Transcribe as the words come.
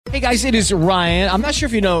Hey guys, it is Ryan. I'm not sure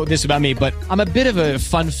if you know this about me, but I'm a bit of a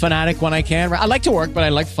fun fanatic when I can. I like to work, but I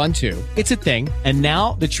like fun too. It's a thing. And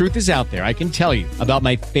now the truth is out there. I can tell you about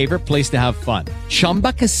my favorite place to have fun.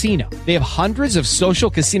 Chumba Casino. They have hundreds of social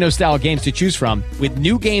casino style games to choose from with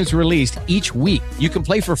new games released each week. You can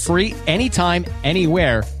play for free anytime,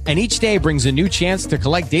 anywhere. And each day brings a new chance to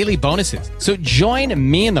collect daily bonuses. So join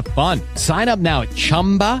me in the fun. Sign up now at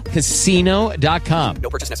ChumbaCasino.com. No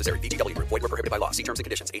purchase necessary. VGW. Void where prohibited by law. See terms and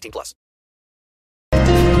conditions. 18+.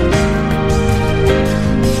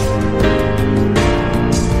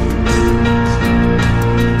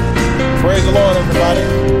 Praise the Lord, everybody.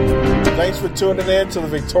 Thanks for tuning in to the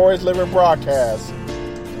Victorious Living broadcast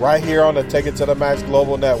right here on the Take It to the Max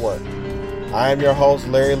Global Network. I am your host,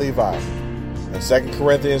 Larry Levi. And 2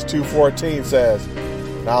 Corinthians 2:14 says,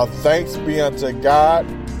 "Now thanks be unto God,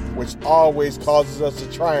 which always causes us to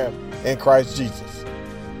triumph in Christ Jesus."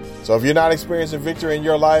 So if you're not experiencing victory in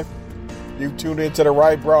your life, you've tuned into the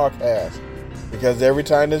right broadcast, because every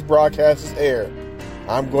time this broadcast is aired,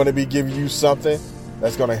 I'm going to be giving you something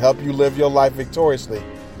that's going to help you live your life victoriously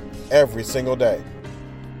every single day.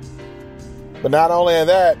 But not only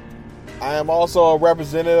that, I am also a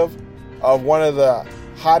representative of one of the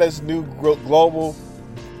hottest new global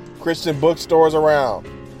Christian bookstores around,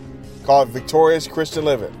 called Victorious Christian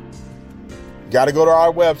Living. You got to go to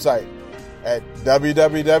our website at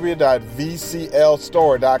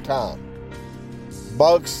www.vclstore.com.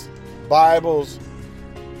 Books, Bibles,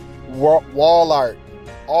 wall art,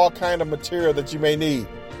 all kind of material that you may need.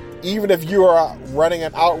 Even if you are running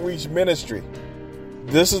an outreach ministry,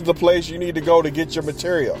 this is the place you need to go to get your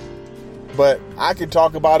material. But I could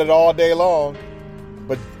talk about it all day long,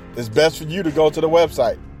 but it's best for you to go to the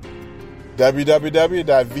website,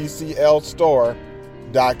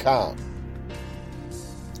 www.vclstore.com.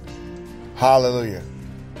 Hallelujah.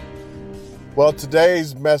 Well,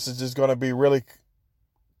 today's message is going to be really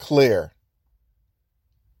clear,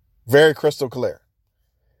 very crystal clear.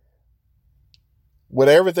 With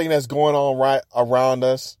everything that's going on right around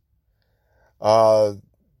us, the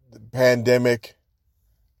pandemic,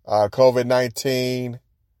 COVID-19,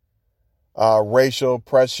 racial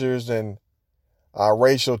pressures and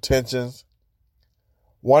racial tensions,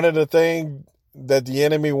 one of the things that the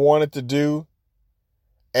enemy wanted to do,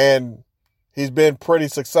 and he's been pretty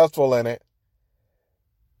successful in it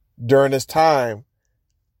during this time,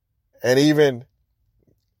 and even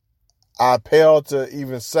I pale to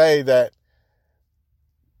even say that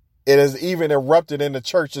it has even erupted in the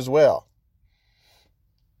church as well.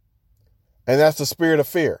 And that's the spirit of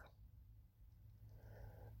fear.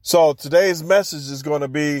 So today's message is going to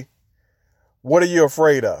be, what are you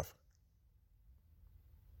afraid of?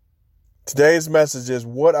 Today's message is,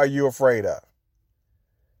 what are you afraid of?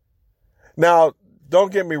 Now, don't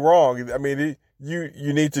get me wrong. I mean,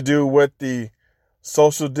 you need to do with the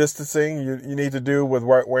social distancing. You need to do with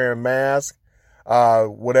wearing masks,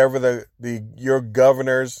 whatever your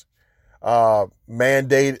governor's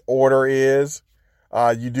mandate order is.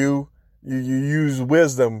 You use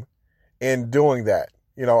wisdom in doing that.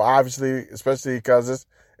 You know, obviously, especially because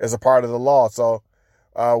it's a part of the law. So,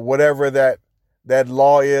 whatever that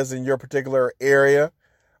law is in your particular area,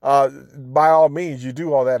 by all means, you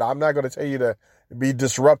do all that. I'm not going to tell you to be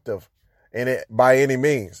disruptive in it by any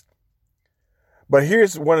means. But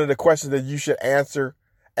here's one of the questions that you should ask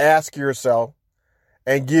yourself,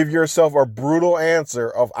 and give yourself a brutal answer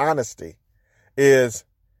of honesty is,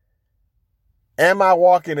 am I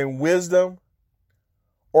walking in wisdom,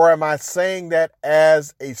 or am I saying that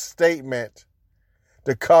as a statement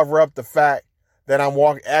to cover up the fact that I'm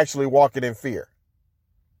actually walking in fear?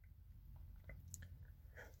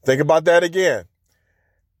 Think about that again.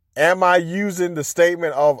 Am I using the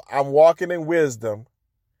statement of I'm walking in wisdom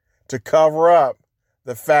to cover up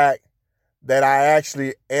the fact that I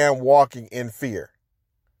actually am walking in fear?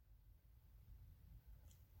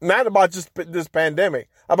 Not about just this pandemic,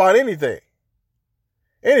 about anything.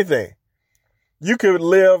 Anything. You could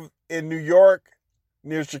live in New York,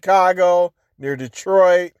 near Chicago, near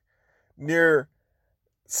Detroit, near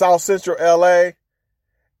South Central LA.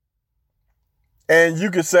 And you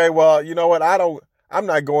could say, well, you know what? I'm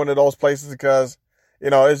not going to those places because,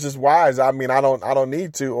 it's just wise. I mean, I don't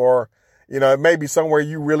need to, or, it may be somewhere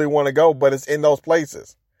you really want to go, but it's in those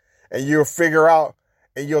places, and you'll figure out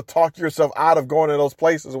and you'll talk yourself out of going to those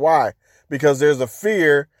places. Why? Because there's a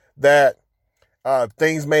fear that,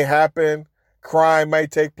 things may happen, crime may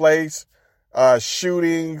take place,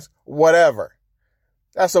 shootings, whatever.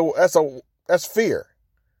 That's fear.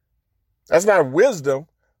 That's not wisdom.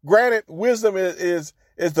 Granted, wisdom is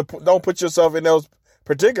don't put yourself in those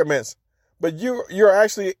predicaments, but you're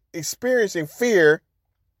actually experiencing fear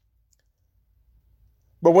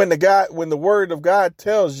But when the word of God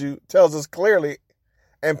tells us clearly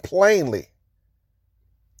and plainly,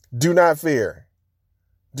 do not fear.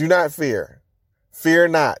 Do not fear. Fear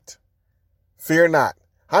not. Fear not.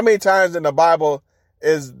 How many times in the Bible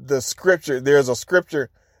is there's a scripture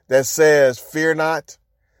that says, fear not,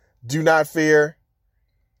 do not fear,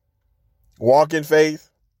 walk in faith?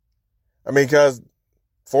 I mean, because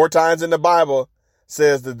 4 times in the Bible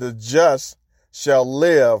says that the just shall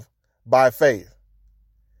live by faith.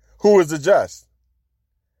 Who is the just?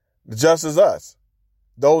 The just is us.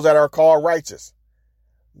 Those that are called righteous.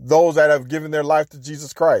 Those that have given their life to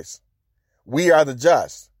Jesus Christ. We are the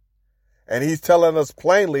just. And he's telling us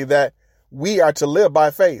plainly that we are to live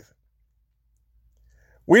by faith.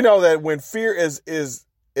 We know that when fear is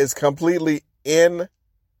completely in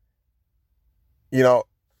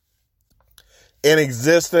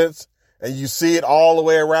existence, and you see it all the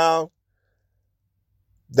way around,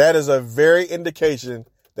 that is a very indication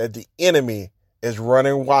that the enemy is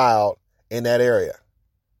running wild in that area.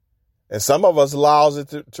 And some of us allows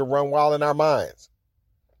it to run wild in our minds.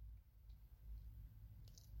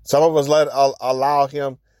 Some of us allow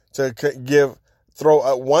him to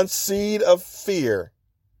throw one seed of fear,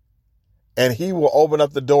 and he will open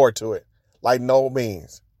up the door to it like no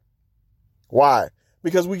means. Why?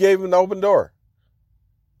 Because we gave him an open door.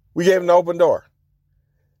 We gave him an open door.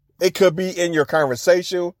 It could be in your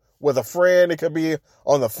conversation with a friend. It could be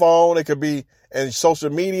on the phone. It could be in social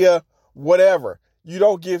media, whatever. You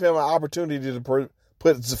don't give him an opportunity to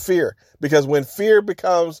put fear, because when fear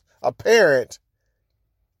becomes apparent,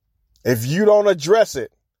 if you don't address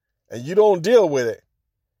it and you don't deal with it,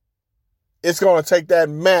 it's going to take that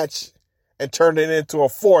match and turn it into a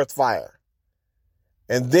forest fire.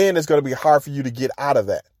 And then it's going to be hard for you to get out of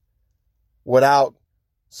that without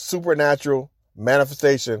supernatural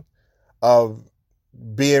manifestation of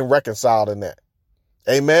being reconciled in that.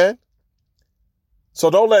 Amen? So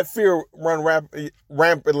don't let fear run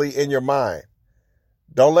rampantly in your mind.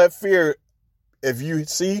 Don't let fear, if you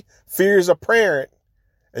see fear is apparent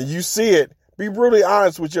and you see it, be brutally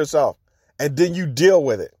honest with yourself, and then you deal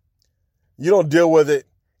with it. You don't deal with it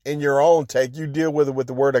in your own take. You deal with it with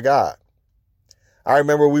the word of God. I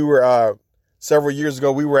remember we were, several years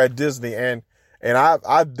ago, we were at Disney, and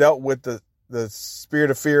I dealt with the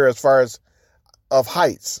spirit of fear as far as of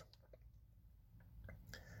heights.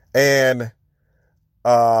 And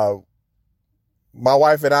my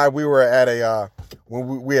wife and I, we were at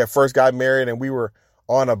when we had first got married, and we were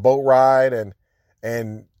on a boat ride,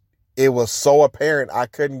 and it was so apparent I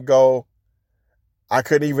couldn't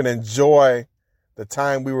even enjoy the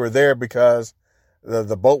time we were there because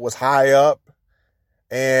the boat was high up,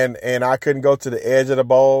 and I couldn't go to the edge of the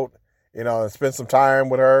boat, and spend some time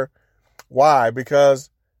with her. Why? Because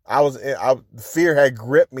fear had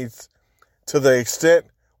gripped me to the extent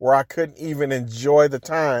where I couldn't even enjoy the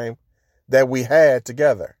time that we had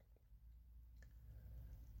together.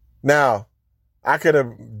 Now, I could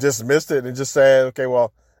have dismissed it and just said, okay,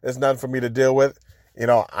 well, it's nothing for me to deal with.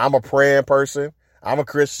 I'm a praying person. I'm a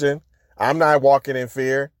Christian. I'm not walking in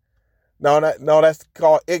fear. No, that's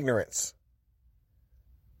called ignorance.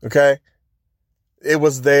 Okay? It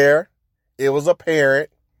was there. It was apparent.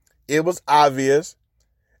 It was obvious.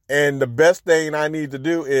 And the best thing I need to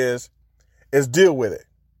do is deal with it.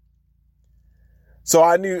 So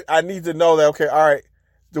I need to know that, okay, all right,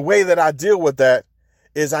 the way that I deal with that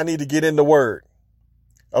is I need to get in the word.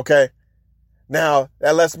 Okay? Now,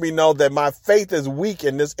 that lets me know that my faith is weak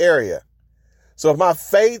in this area. So if my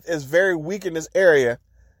faith is very weak in this area,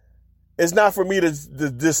 it's not for me to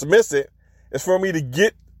dismiss it. It's for me to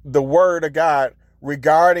get the word of God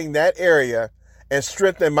regarding that area and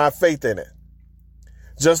strengthen my faith in it.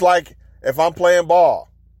 Just like if I'm playing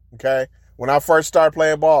ball, okay? When I first started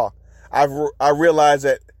playing ball, I realized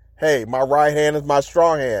that, hey, my right hand is my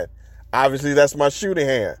strong hand. Obviously, that's my shooting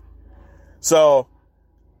hand. So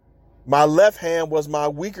my left hand was my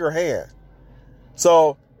weaker hand.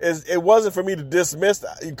 So it wasn't for me to dismiss,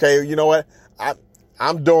 okay, you know what?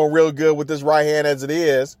 I'm doing real good with this right hand as it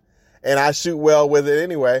is, and I shoot well with it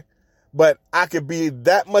anyway. But I could be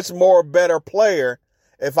that much more better player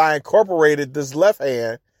if I incorporated this left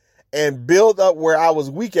hand and build up where I was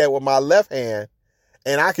weak at with my left hand,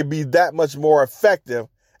 and I could be that much more effective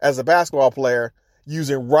as a basketball player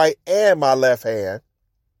using right and my left hand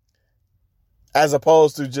as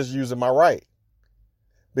opposed to just using my right.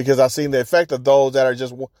 Because I've seen the effect of those that are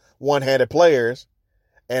just one-handed players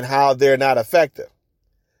and how they're not effective.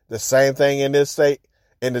 The same thing in this state,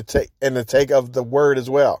 in the take of the word as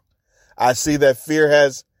well. I see that fear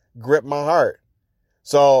has gripped my heart.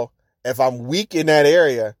 So if I'm weak in that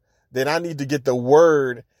area, then I need to get the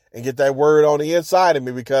word and get that word on the inside of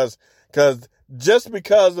me because just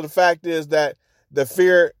because of the fact is that the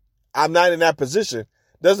fear, I'm not in that position,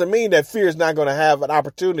 doesn't mean that fear is not going to have an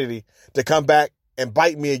opportunity to come back and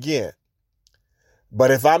bite me again.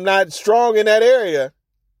 But if I'm not strong in that area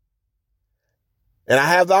and I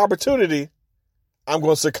have the opportunity, I'm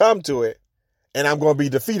going to succumb to it and I'm going to be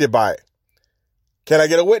defeated by it. Can I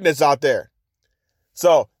get a witness out there?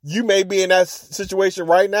 So you may be in that situation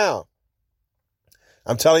right now.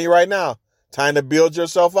 I'm telling you right now, time to build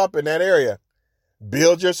yourself up in that area.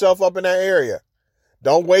 Build yourself up in that area.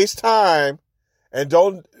 Don't waste time and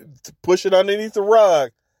don't push it underneath the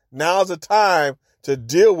rug. Now's the time to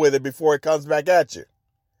deal with it before it comes back at you.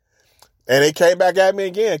 And it came back at me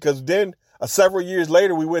again because then several years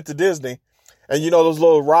later we went to Disney, and you know those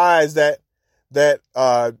little rides that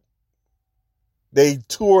they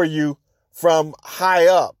tour you from high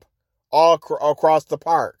up all across the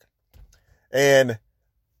park. And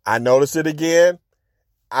I noticed it again.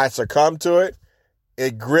 I succumbed to it.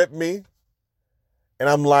 It gripped me. And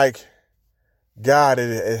I'm like, God,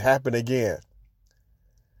 it happened again.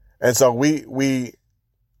 And so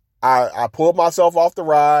I pulled myself off the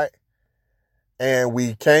ride and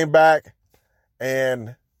we came back.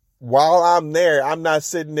 And while I'm there, I'm not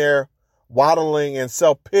sitting there waddling in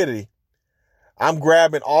self-pity. I'm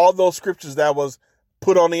grabbing all those scriptures that was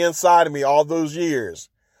put on the inside of me all those years.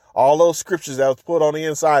 All those scriptures that was put on the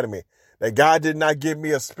inside of me. That God did not give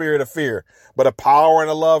me a spirit of fear, but a power and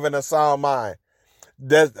a love and a sound mind.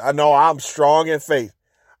 That I know I'm strong in faith.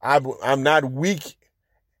 I'm not weak.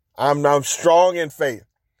 I'm strong in faith.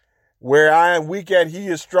 Where I am weak at, he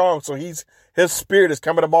is strong. So his spirit is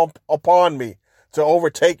coming upon me to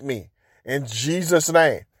overtake me in Jesus'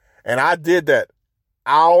 name. And I did that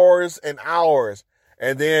hours and hours.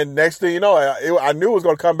 And then next thing you know, I knew it was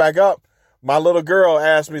going to come back up. My little girl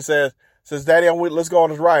asked me, says, Daddy, let's go on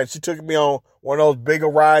this ride. She took me on one of those bigger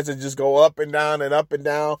rides that just go up and down,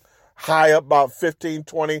 high up about 15,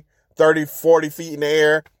 20, 30, 40 feet in the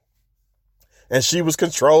air. And she was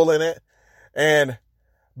controlling it. And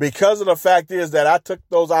because of the fact is that I took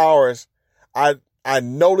those hours, I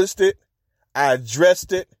noticed it, I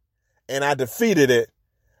addressed it, and I defeated it.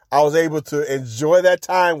 I was able to enjoy that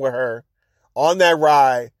time with her on that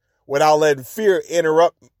ride without letting fear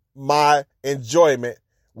interrupt my enjoyment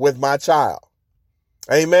with my child.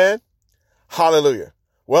 Amen. Hallelujah.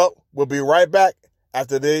 Well, we'll be right back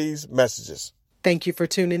after these messages. Thank you for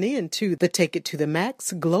tuning in to the Take It to the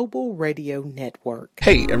Max Global Radio Network.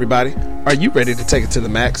 Hey, everybody. Are you ready to take it to the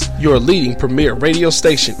max? Your leading premier radio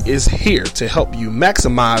station is here to help you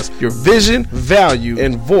maximize your vision, value,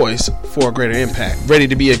 and voice for a greater impact. Ready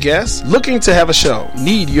to be a guest? Looking to have a show?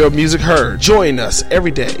 Need your music heard? Join us every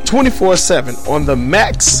day, 24/7 on the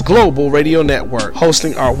Max Global Radio Network,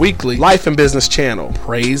 hosting our weekly life and business channel,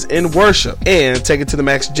 Praise and Worship, and Take It to the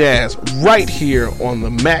Max Jazz right here on the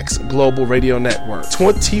Max Global Radio Network.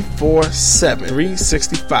 24/7,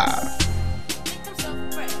 365.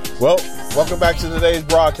 Well, welcome back to today's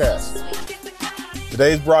broadcast.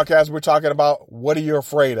 Today's broadcast, we're talking about what are you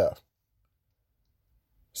afraid of?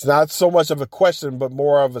 It's not so much of a question, but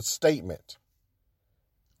more of a statement.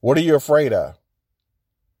 What are you afraid of?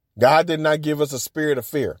 God did not give us a spirit of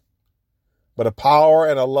fear, but a power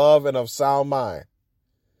and a love and a sound mind.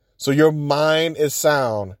 So your mind is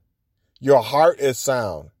sound. Your heart is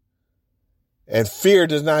sound. And fear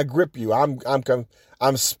does not grip you.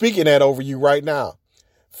 I'm speaking that over you right now.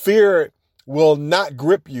 Fear will not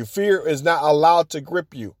grip you. Fear is not allowed to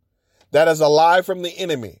grip you. That is a lie from the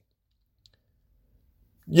enemy.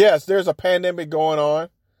 Yes, there's a pandemic going on.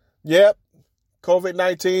 Yep,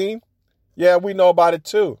 COVID-19. Yeah, we know about it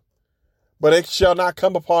too. But it shall not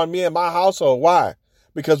come upon me and my household. Why?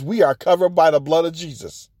 Because we are covered by the blood of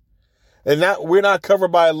Jesus. And we're not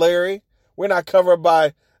covered by Larry. We're not covered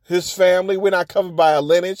by his family. We're not covered by a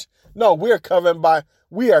lineage. No, we are covered by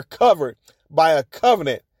a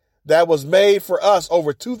covenant that was made for us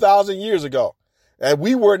over 2,000 years ago and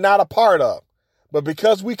we were not a part of. But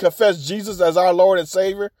because we confess Jesus as our Lord and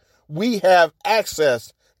Savior, we have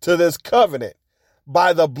access to this covenant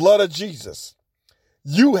by the blood of Jesus.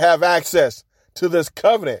 You have access to this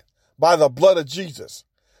covenant by the blood of Jesus.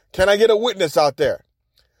 Can I get a witness out there?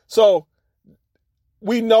 So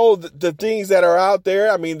we know the things that are out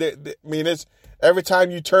there. I mean, it's every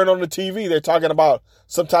time you turn on the TV, they're talking about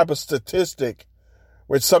some type of statistic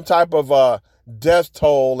with some type of death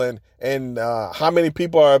toll and how many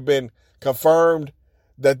people have been confirmed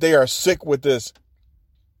that they are sick with this.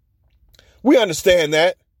 We understand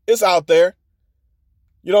that it's out there.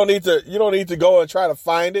 You don't need to go and try to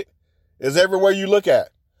find it. It's everywhere you look at.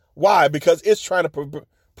 Why? Because it's trying to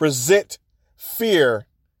present fear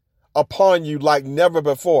upon you like never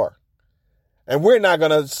before. And we're not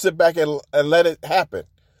going to sit back and let it happen.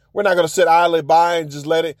 We're not going to sit idly by and just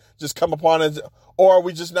let it just come upon us. Or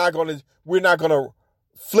we're not going to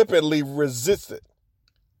flippantly resist it.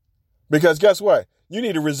 Because guess what? You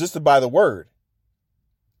need to resist it by the word.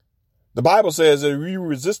 The Bible says that if you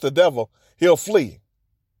resist the devil, he'll flee.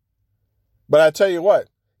 But I tell you what,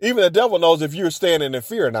 even the devil knows if you're standing in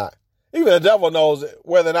fear or not. Even the devil knows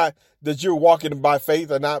whether or not that you're walking by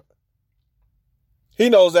faith or not. He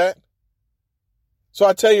knows that. So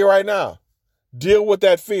I tell you right now, deal with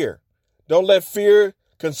that fear. Don't let fear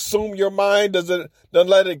consume your mind. Don't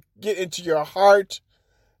let it get into your heart.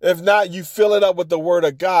 If not, you fill it up with the word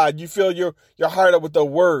of God. You fill your heart up with the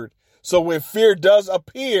word. So when fear does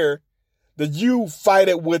appear, that you fight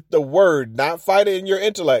it with the word, not fight it in your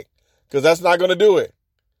intellect, because that's not going to do it.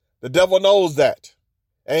 The devil knows that.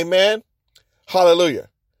 Amen. Hallelujah.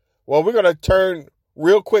 Well, we're going to turn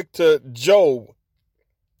real quick to Job,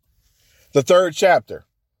 the 3rd chapter.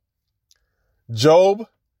 Job,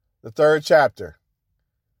 the 3rd chapter.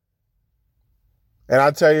 And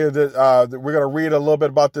I tell you that we're going to read a little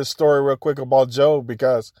bit about this story real quick about Job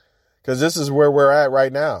because this is where we're at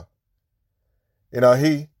right now. You know,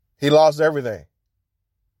 he lost everything.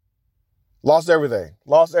 Lost everything.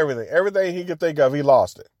 Lost everything. Everything he could think of, he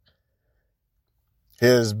lost it.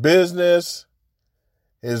 His business,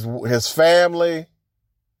 his family.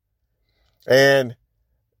 And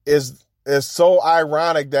it's so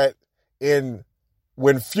ironic that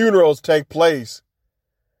when funerals take place,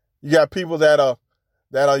 you got people that'll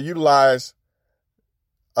utilize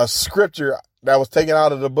a scripture that was taken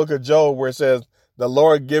out of the book of Job where it says, the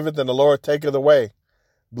Lord giveth and the Lord taketh away.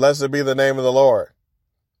 Blessed be the name of the Lord.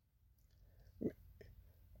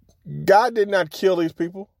 God did not kill these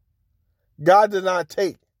people. God did not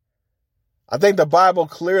take. I think the Bible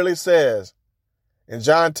clearly says in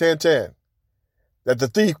John 10:10 that the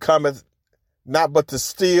thief cometh not but to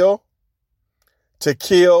steal, to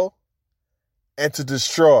kill, and to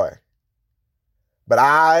destroy. But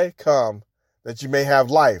I come that you may have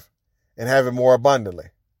life and have it more abundantly.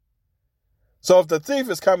 So if the thief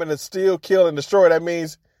is coming to steal, kill, and destroy, that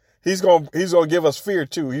means he's going to give us fear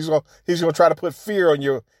too. He's going to try to put fear in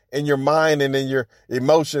your mind and in your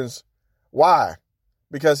emotions. Why?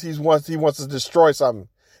 Because he wants to destroy something.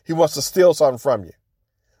 He wants to steal something from you,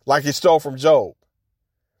 like he stole from Job.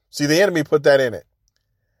 See, the enemy put that in it.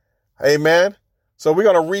 Amen. So we're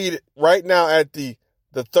going to read it right now at the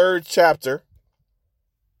 3rd chapter.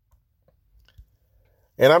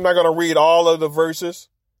 And I'm not going to read all of the verses.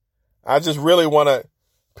 I just really want to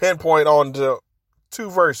pinpoint on to 2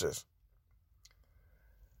 verses.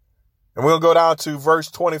 And we'll go down to verse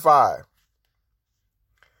 25.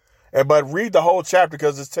 But read the whole chapter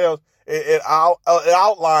because it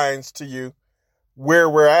outlines to you where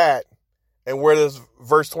we're at and where this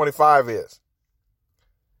verse 25 is.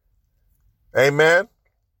 Amen.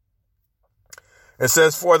 It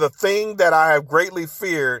says, for the thing that I have greatly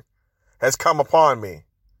feared has come upon me,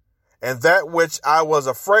 and that which I was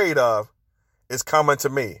afraid of is coming to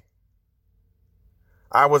me.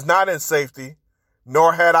 I was not in safety,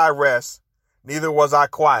 nor had I rest, neither was I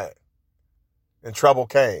quiet, and trouble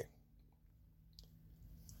came.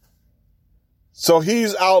 So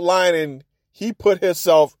he's outlining, he put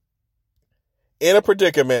himself in a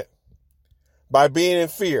predicament by being in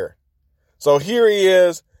fear. So here he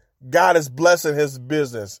is, God is blessing his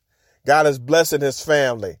business. God is blessing his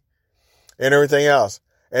family and everything else.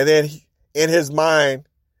 And then in his mind,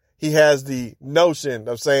 he has the notion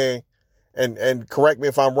of saying, and correct me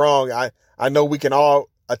if I'm wrong, I know we can all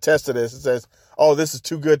attest to this. It says, oh, this is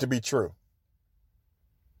too good to be true.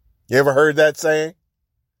 You ever heard that saying?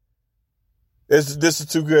 This is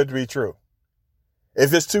too good to be true.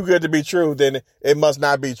 If it's too good to be true, then it must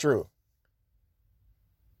not be true.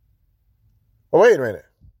 Well, wait a minute.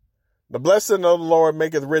 The blessing of the Lord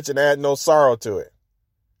maketh rich and add no sorrow to it.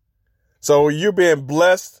 So you're being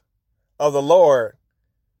blessed of the Lord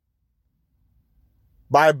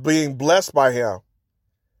by being blessed by him.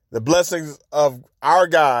 The blessings of our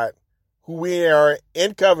God, who we are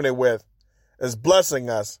in covenant with, is blessing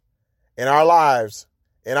us in our lives,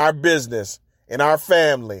 in our business, in our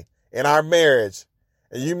family, in our marriage.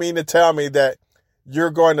 And you mean to tell me that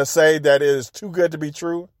you're going to say that it is too good to be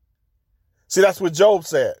true? See, that's what Job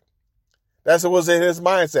said. That's what was in his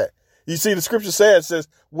mindset. You see, the scripture says,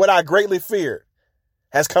 what I greatly feared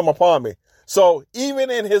has come upon me. So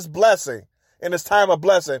even in his blessing, in his time of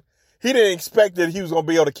blessing, he didn't expect that he was going to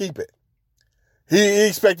be able to keep it. He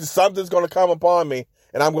expected something's going to come upon me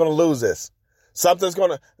and I'm going to lose this. Things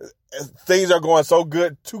are going so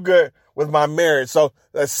good, too good with my marriage. So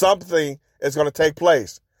that something is going to take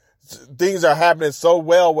place. things are happening so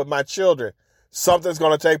well with my children. Something's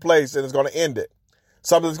going to take place and it's going to end it.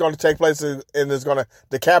 Something's going to take place and it's going to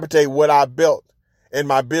decapitate what I built in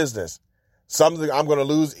my business. Something I'm going to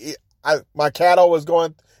lose. My cattle is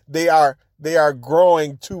going, they are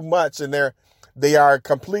growing too much, and they are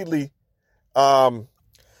completely,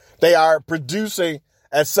 they are producing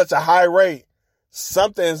at such a high rate.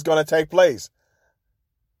 Something is going to take place.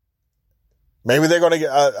 Maybe they're going to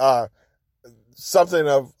get something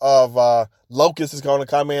of locust is going to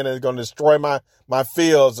come in and is going to destroy my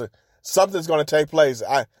fields. Something's going to take place.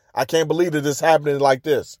 I can't believe that this is happening like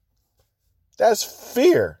this. That's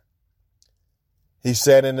fear. He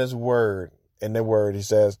said in the word, he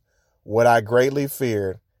says, what I greatly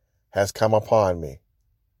feared has come upon me.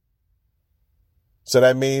 So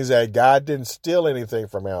that means that God didn't steal anything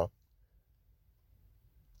from him.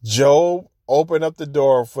 Job opened up the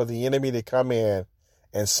door for the enemy to come in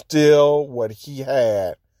and steal what he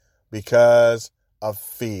had because of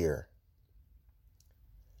fear.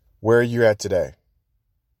 Where are you at today?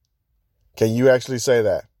 Can you actually say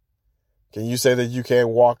that? Can you say that you can't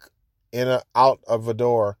walk in or out of a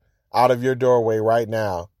door, out of your doorway right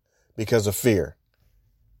now because of fear?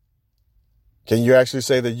 Can you actually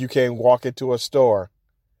say that you can't walk into a store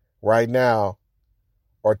right now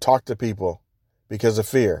or talk to people because of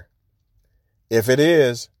fear? If it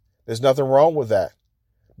is, there's nothing wrong with that,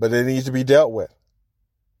 but it needs to be dealt with.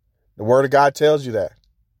 The word of God tells you that.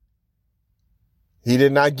 He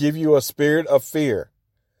did not give you a spirit of fear,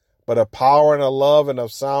 but a power and a love and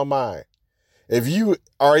of sound mind. If you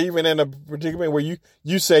are even in a predicament where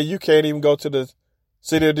you say you can't even go to the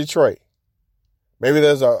city of Detroit, maybe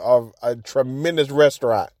there's a tremendous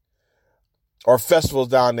restaurant or festivals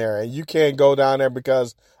down there, and you can't go down there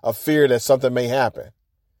because of fear that something may happen.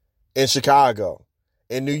 In Chicago,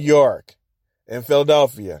 in New York, in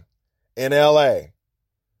Philadelphia, in LA.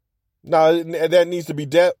 No, that needs to be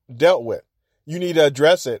dealt with. You need to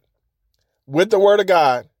address it with the word of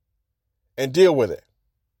God and deal with it.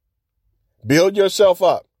 Build yourself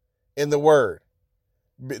up in the word.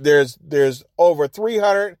 There's over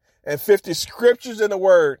 350 scriptures in the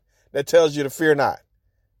word that tells you to fear not.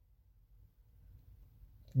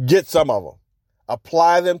 Get some of them.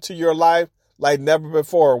 Apply them to your life like never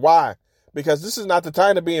before. Why? Because this is not the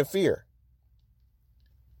time to be in fear.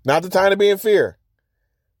 Not the time to be in fear.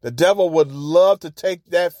 The devil would love to take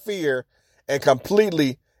that fear and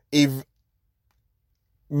completely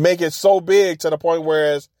make it so big to the point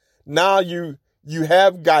whereas now you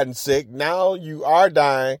have gotten sick. Now you are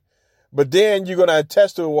dying. But then you're going to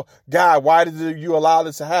attest to, God, why did you allow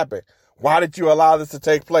this to happen? Why did you allow this to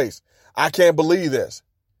take place? I can't believe this.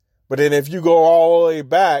 But then if you go all the way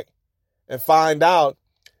back and find out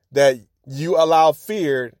that you allow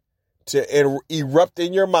fear to erupt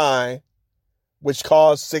in your mind, which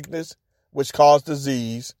caused sickness, which caused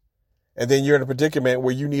disease, and then you're in a predicament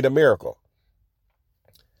where you need a miracle.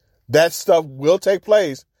 That stuff will take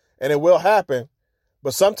place and it will happen,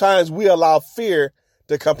 but sometimes we allow fear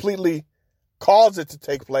to completely cause it to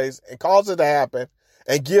take place and cause it to happen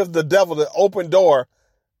and give the devil the open door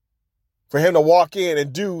for him to walk in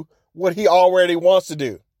and do what he already wants to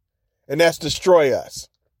do, and that's destroy us.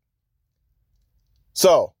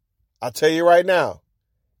 So I'll tell you right now,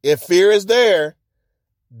 if fear is there,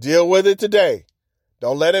 deal with it today.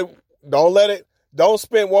 Don't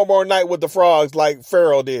spend one more night with the frogs like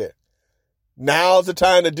Pharaoh did. Now's the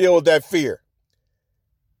time to deal with that fear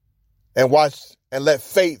and watch and let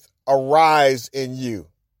faith arise in you.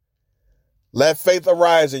 Let faith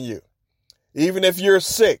arise in you. Even if you're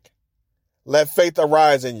sick, let faith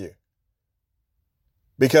arise in you.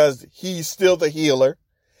 Because he's still the healer.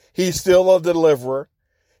 He's still a deliverer.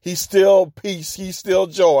 He's still peace. He's still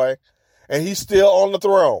joy. And he's still on the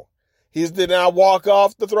throne. He did not walk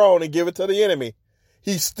off the throne and give it to the enemy.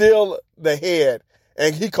 He's still the head.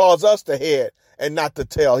 And he calls us the head and not the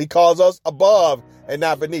tail. He calls us above and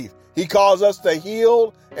not beneath. He calls us the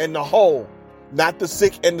healed and the whole, not the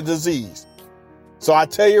sick and the diseased. So I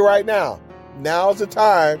tell you right now, now's the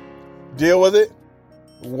time. Deal with it.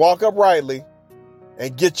 Walk uprightly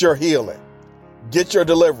and get your healing. Get your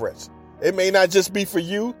deliverance. It may not just be for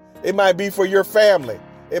you. It might be for your family.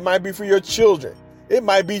 It might be for your children. It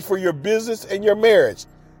might be for your business and your marriage.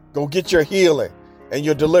 Go get your healing and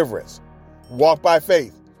your deliverance. Walk by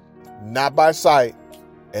faith, not by sight,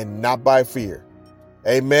 and not by fear.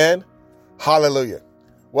 Amen. Hallelujah.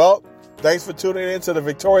 Well, thanks for tuning in to the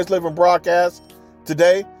Victorious Living broadcast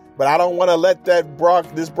today. But I don't want to let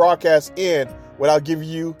this broadcast end without giving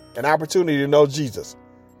you an opportunity to know Jesus.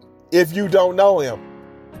 If you don't know him,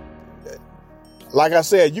 like I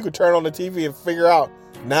said, you can turn on the TV and figure out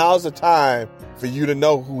now's the time for you to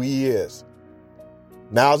know who he is.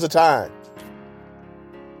 Now's the time.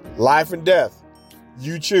 Life and death,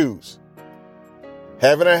 you choose.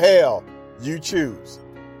 Heaven or hell, you choose.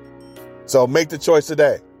 So make the choice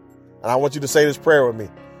today. And I want you to say this prayer with me.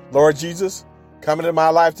 Lord Jesus, come into my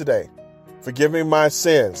life today. Forgive me my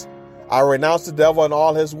sins. I renounce the devil and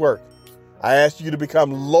all his work. I ask you to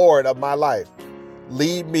become Lord of my life.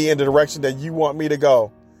 Lead me in the direction that you want me to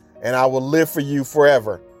go, and I will live for you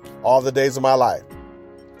forever, all the days of my life.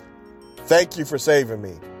 Thank you for saving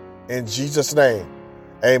me. In Jesus' name,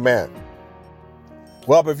 amen.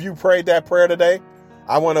 Well, if you prayed that prayer today,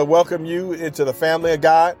 I want to welcome you into the family of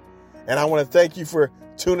God, and I want to thank you for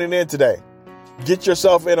tuning in today. Get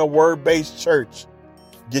yourself in a word-based church.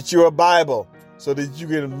 Get you a Bible so that you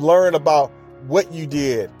can learn about what you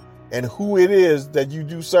did and who it is that you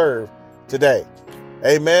do serve today.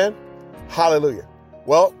 Amen. Hallelujah.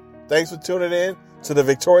 Well, thanks for tuning in to the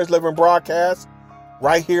Victorious Living broadcast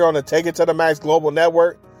right here on the Take It to the Max Global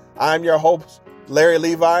Network. I'm your host, Larry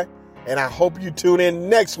Levi, and I hope you tune in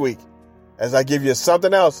next week as I give you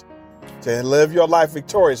something else to live your life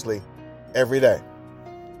victoriously every day.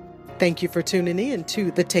 Thank you for tuning in to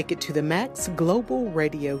the Take It to the Max Global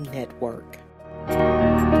Radio Network.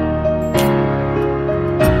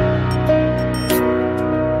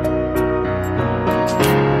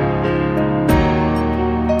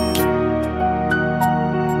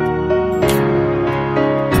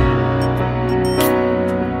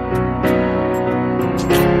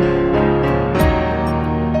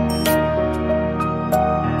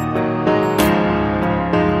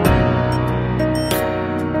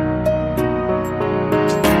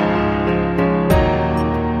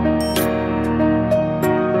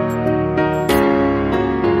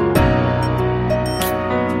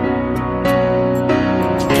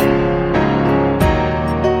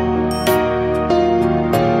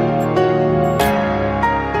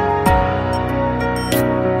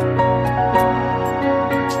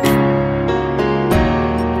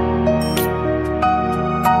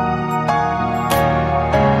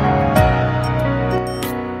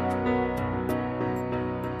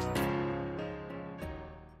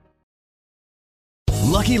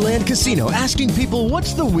 Lucky Land Casino, asking people,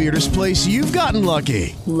 what's the weirdest place you've gotten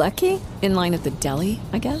lucky? Lucky? In line at the deli,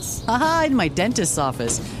 I guess? Aha, in my dentist's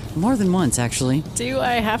office. More than once, actually. Do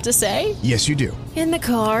I have to say? Yes, you do. In the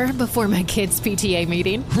car before my kids' PTA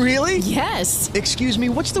meeting. Really? Yes. Excuse me,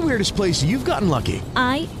 what's the weirdest place you've gotten lucky?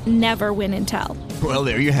 I never win and tell. Well,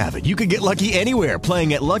 there you have it. You can get lucky anywhere,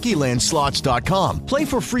 playing at LuckyLandSlots.com. Play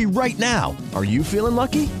for free right now. Are you feeling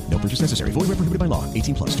lucky? No purchase necessary. Void where prohibited by law.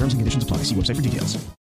 18+. Terms and conditions apply. See website for details.